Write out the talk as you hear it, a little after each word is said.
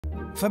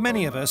For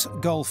many of us,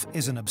 golf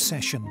is an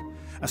obsession,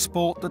 a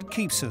sport that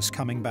keeps us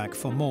coming back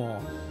for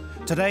more.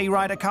 Today,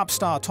 Ryder Cup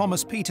star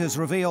Thomas Pieters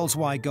reveals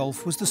why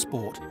golf was the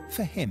sport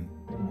for him.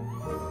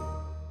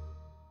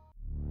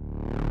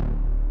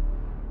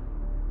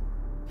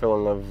 I fell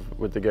in love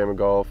with the game of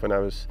golf when I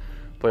was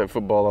playing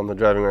football on the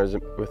driving range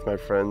with my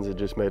friends. It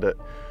just made it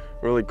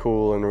really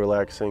cool and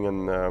relaxing,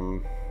 and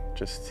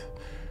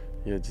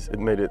it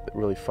made it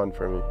really fun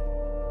for me.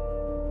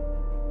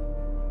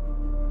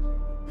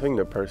 I think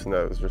the person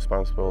that was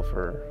responsible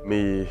for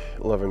me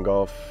loving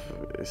golf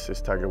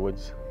is Tiger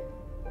Woods.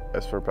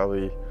 As for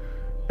probably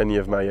any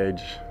of my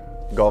age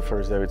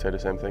golfers, they would say the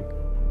same thing.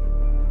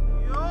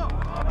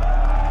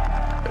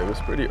 It was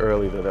pretty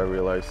early that I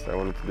realized I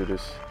wanted to do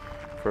this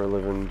for a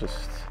living,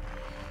 just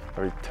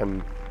probably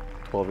 10,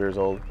 12 years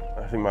old.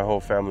 I think my whole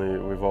family,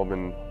 we've all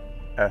been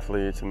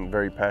athletes and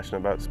very passionate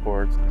about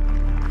sports.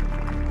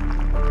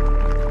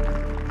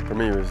 For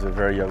me, it was a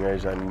very young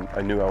age.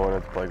 I knew I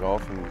wanted to play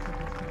golf, and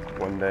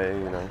one day,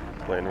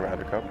 playing the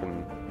Ryder Cup,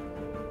 and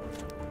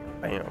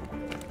bam.